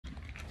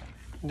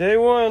Day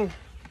one,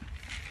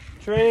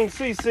 training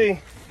CC.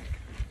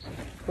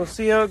 We'll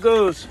see how it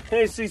goes.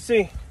 Hey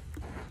CC.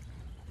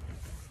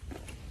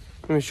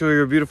 Let me show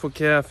you a beautiful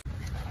calf.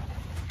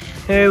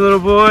 Hey little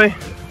boy.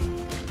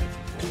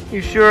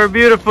 You sure are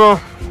beautiful.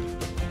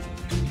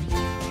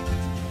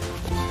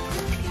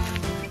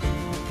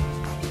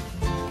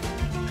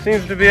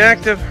 Seems to be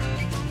active.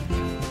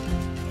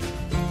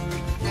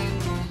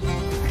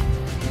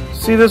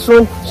 See this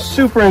one?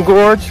 Super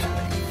engorged.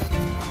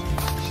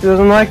 She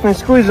doesn't like me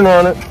squeezing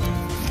on it.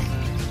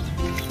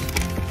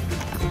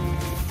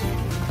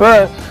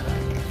 But,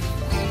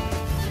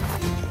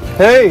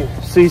 hey,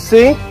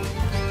 CC,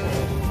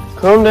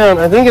 calm down.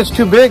 I think it's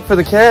too big for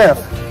the calf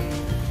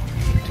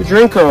to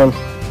drink on.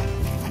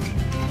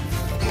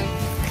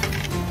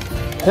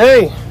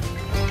 Hey,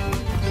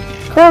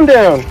 calm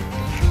down.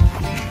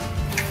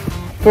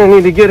 I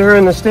need to get her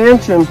in the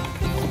stanchion.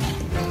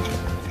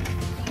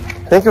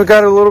 I think I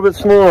got it a little bit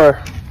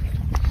smaller.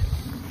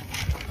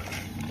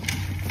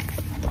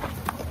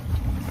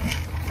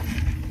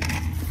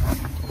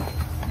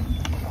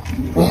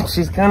 Man,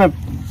 she's kind of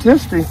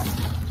testy.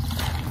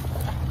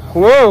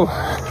 Whoa.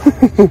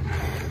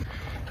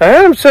 I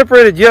had them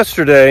separated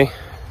yesterday,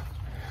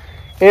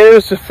 and it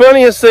was the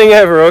funniest thing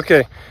ever.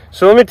 Okay,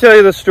 so let me tell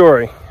you the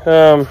story.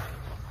 Oh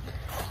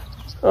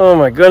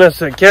my goodness,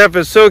 that calf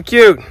is so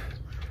cute.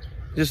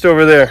 Just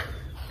over there.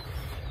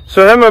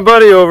 So I had my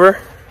buddy over,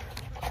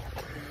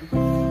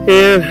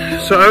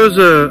 and so I was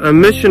a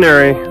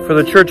missionary for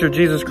the Church of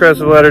Jesus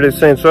Christ of Latter-day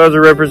Saints. So I was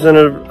a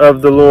representative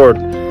of the Lord,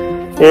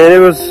 and it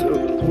was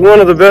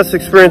one of the best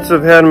experiences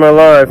I've had in my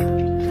life.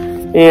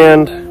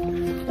 And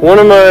one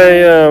of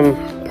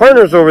my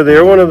partners over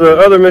there, one of the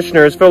other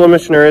missionaries, fellow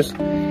missionaries,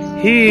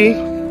 he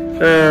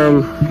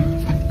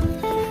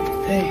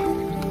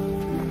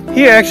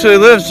actually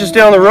lives just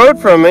down the road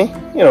from me,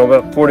 you know,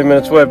 about 40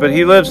 minutes away, but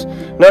he lives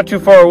not too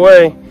far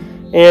away.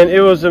 And it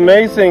was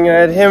amazing. I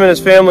had him and his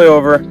family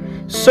over.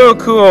 So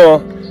cool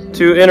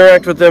to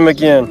interact with them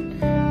again.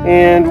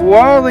 And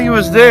while he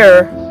was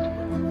there,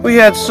 we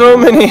had so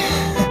many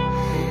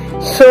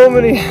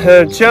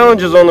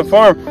challenges on the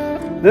farm.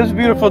 This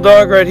beautiful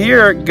dog right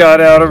here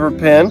got out of her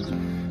pen.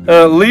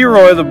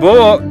 Leroy the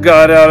bull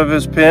got out of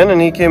his pen,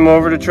 and he came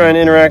over to try and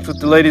interact with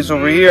the ladies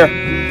over here.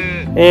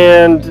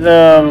 And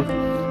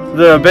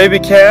the baby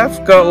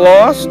calf got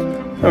lost.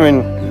 I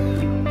mean,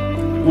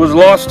 was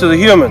lost to the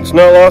humans,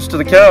 not lost to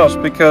the cows,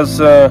 because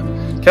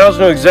cows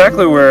knew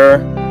exactly where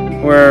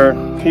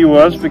he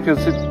was,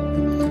 because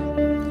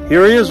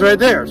here he is right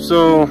there.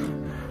 So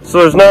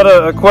there's not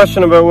a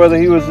question about whether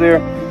he was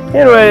there.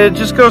 Anyway, it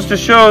just goes to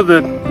show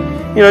that,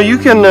 you know, you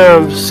can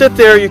sit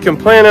there, you can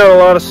plan out a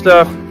lot of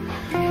stuff.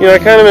 You know, I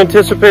kind of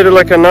anticipated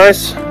like a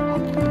nice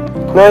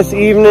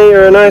evening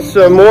or a nice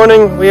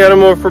morning. We had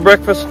them over for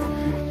breakfast,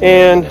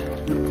 and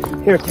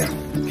here, calf.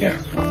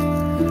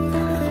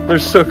 They're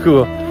so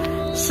cool.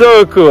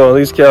 So cool,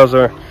 these cows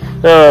are.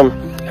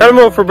 Had them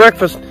over for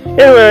breakfast.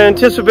 Anyway, I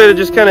anticipated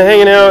just kind of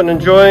hanging out and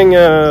enjoying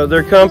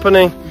their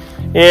company.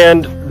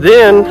 And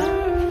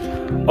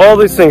then all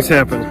these things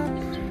happen.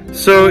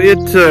 So I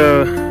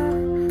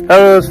don't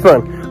know, it's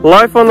fun.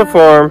 Life on the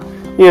farm,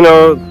 you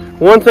know,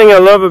 one thing I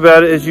love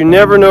about it is you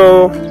never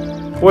know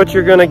what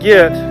you're gonna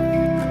get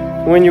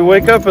when you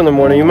wake up in the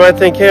morning. You might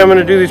think, hey, I'm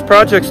gonna do these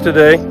projects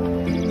today.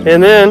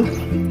 And then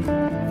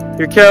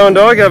your cow and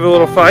dog have a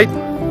little fight,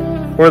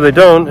 or they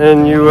don't,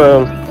 and you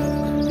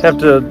have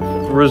to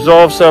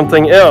resolve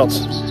something else.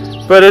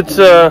 But it's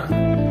a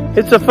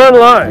fun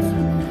life.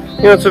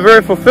 You know, it's a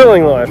very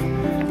fulfilling life.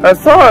 I've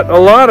thought a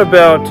lot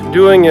about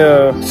doing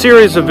a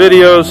series of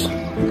videos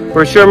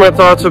where I share my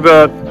thoughts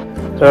about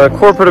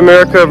corporate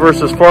America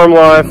versus farm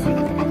life,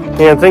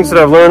 and things that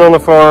I've learned on the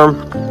farm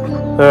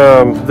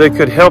that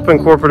could help in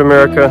corporate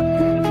America,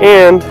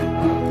 and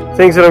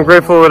things that I'm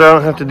grateful that I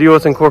don't have to deal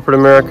with in corporate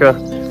America.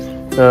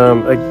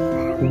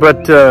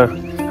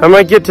 I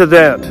might get to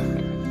that.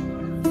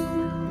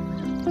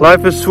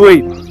 Life is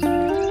sweet.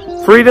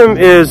 Freedom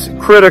is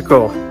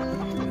critical.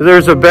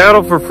 There's a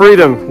battle for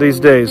freedom these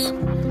days.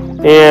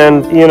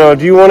 And, you know,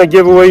 do you want to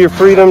give away your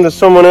freedom to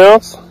someone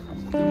else?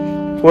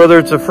 Whether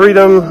it's a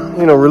freedom,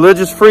 you know,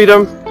 religious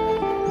freedom.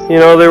 You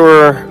know, they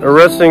were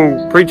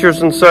arresting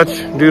preachers and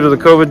such due to the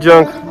COVID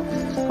junk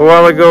a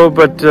while ago.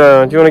 But do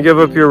you want to give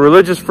up your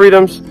religious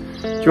freedoms?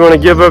 Do you want to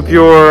give up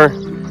your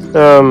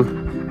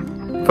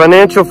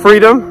financial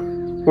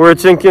freedom, where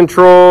it's in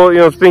control, you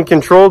know, it's being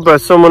controlled by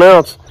someone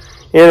else?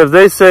 And if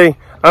they say,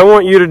 I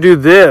want you to do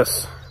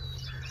this,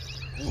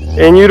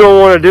 and you don't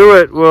want to do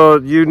it,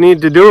 well, you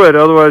need to do it,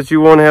 otherwise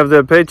you won't have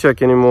that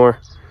paycheck anymore.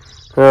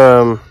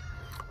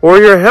 Or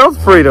your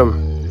health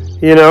freedom,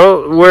 you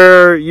know,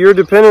 where you're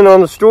dependent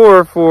on the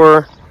store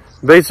for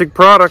basic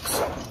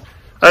products.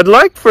 I'd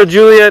like for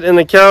Juliet and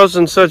the cows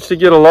and such to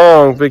get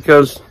along,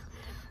 because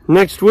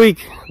next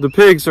week the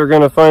pigs are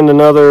going to find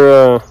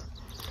another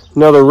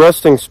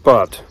resting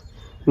spot.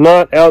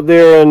 Not out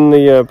there in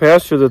the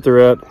pasture that they're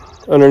at,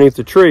 underneath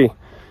the tree,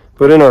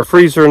 but in our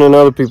freezer and in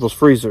other people's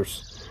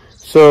freezers.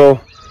 So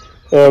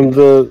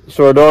So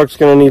our dog's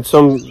going to need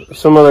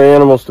some other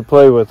animals to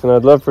play with, and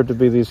I'd love for it to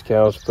be these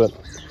cows, but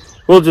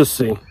we'll just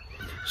see.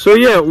 So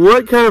yeah,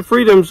 what kind of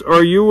freedoms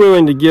are you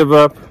willing to give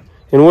up,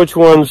 and which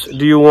ones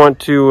do you want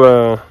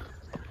to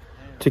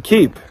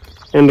keep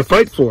and to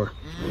fight for?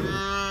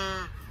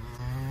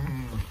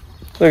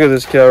 Look at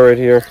this cow right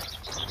here.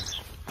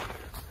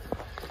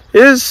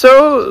 It is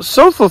so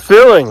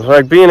fulfilling,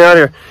 like being out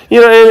here.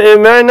 You know, it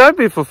might not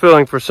be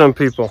fulfilling for some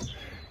people.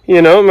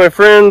 You know, my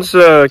friends'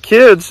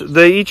 kids,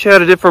 they each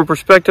had a different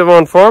perspective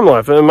on farm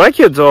life. And my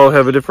kids all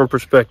have a different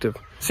perspective.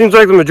 Seems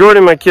like the majority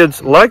of my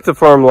kids like the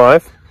farm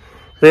life.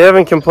 They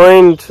haven't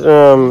complained.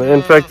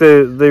 In fact,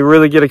 they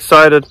really get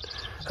excited.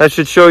 I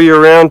should show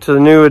you around to the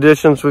new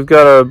additions. We've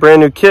got a brand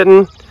new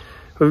kitten.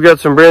 We've got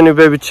some brand new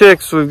baby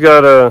chicks. We've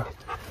got a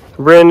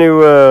brand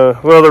new,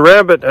 well, the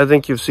rabbit I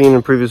think you've seen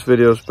in previous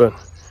videos, but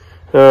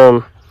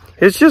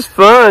it's just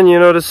fun, you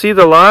know, to see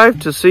the life,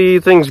 to see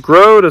things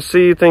grow, to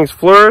see things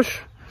flourish,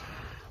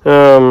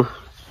 and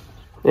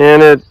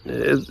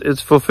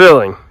it's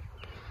fulfilling.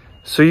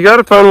 So you got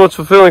to find what's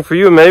fulfilling for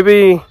you.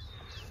 Maybe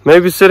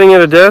sitting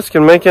at a desk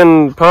and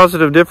making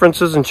positive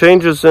differences and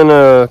changes in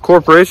a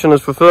corporation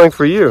is fulfilling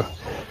for you,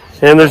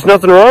 and there's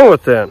nothing wrong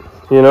with that.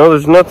 You know,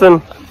 there's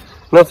nothing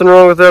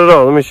wrong with that at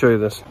all. Let me show you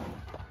this.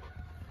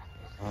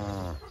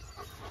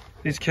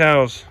 These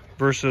cows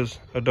versus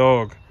a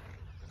dog.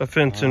 A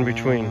fence in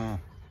between.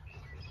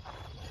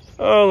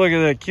 Oh, look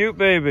at that cute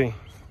baby.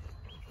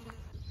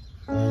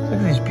 Look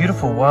at these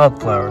beautiful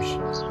wildflowers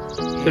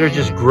that are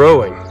just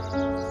growing.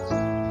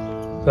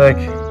 Like,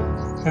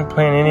 you don't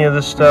plant any of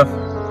this stuff.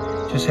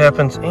 It just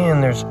happens,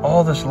 and there's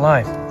all this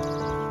life.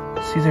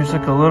 See, there's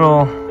like a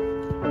little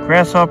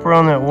grasshopper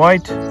on that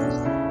white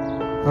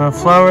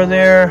flower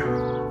there.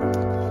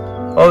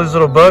 All these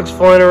little bugs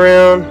flying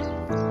around.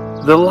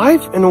 The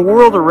life in the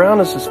world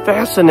around us is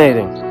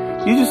fascinating.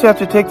 You just have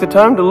to take the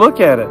time to look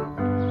at it.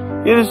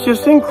 It is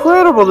just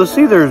incredible to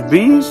see. There's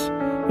bees,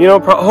 you know,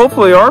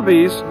 hopefully our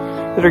bees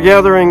that are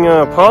gathering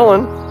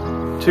pollen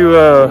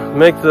to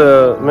make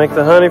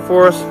the honey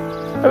for us.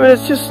 I mean,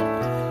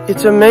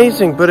 it's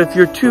amazing. But if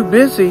you're too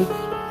busy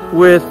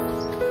with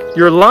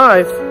your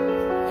life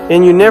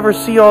and you never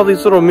see all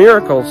these little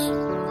miracles,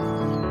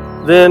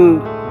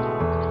 then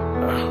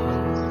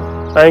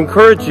I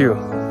encourage you,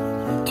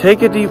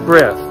 take a deep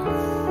breath.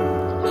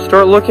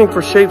 Start looking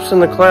for shapes in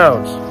the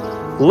clouds.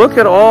 Look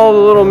at all the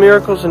little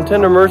miracles and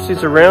tender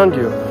mercies around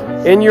you,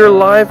 and your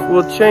life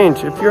will change.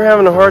 If you're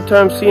having a hard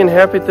time seeing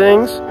happy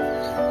things,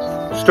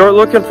 start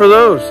looking for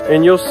those,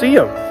 and you'll see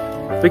them,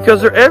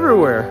 because they're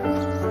everywhere.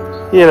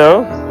 You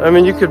know, I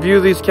mean, you could view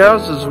these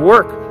cows as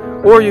work,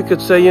 or you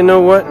could say, you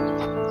know what?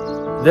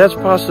 That's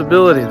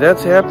possibility.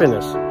 That's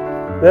happiness.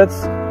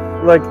 That's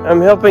like I'm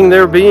helping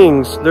their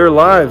beings, their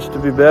lives to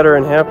be better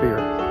and happier.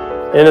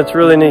 And it's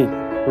really neat.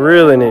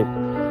 Really neat.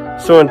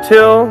 So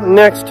until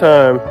next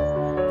time,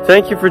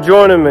 thank you for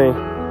joining me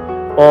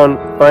on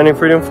Finding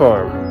Freedom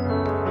Farm.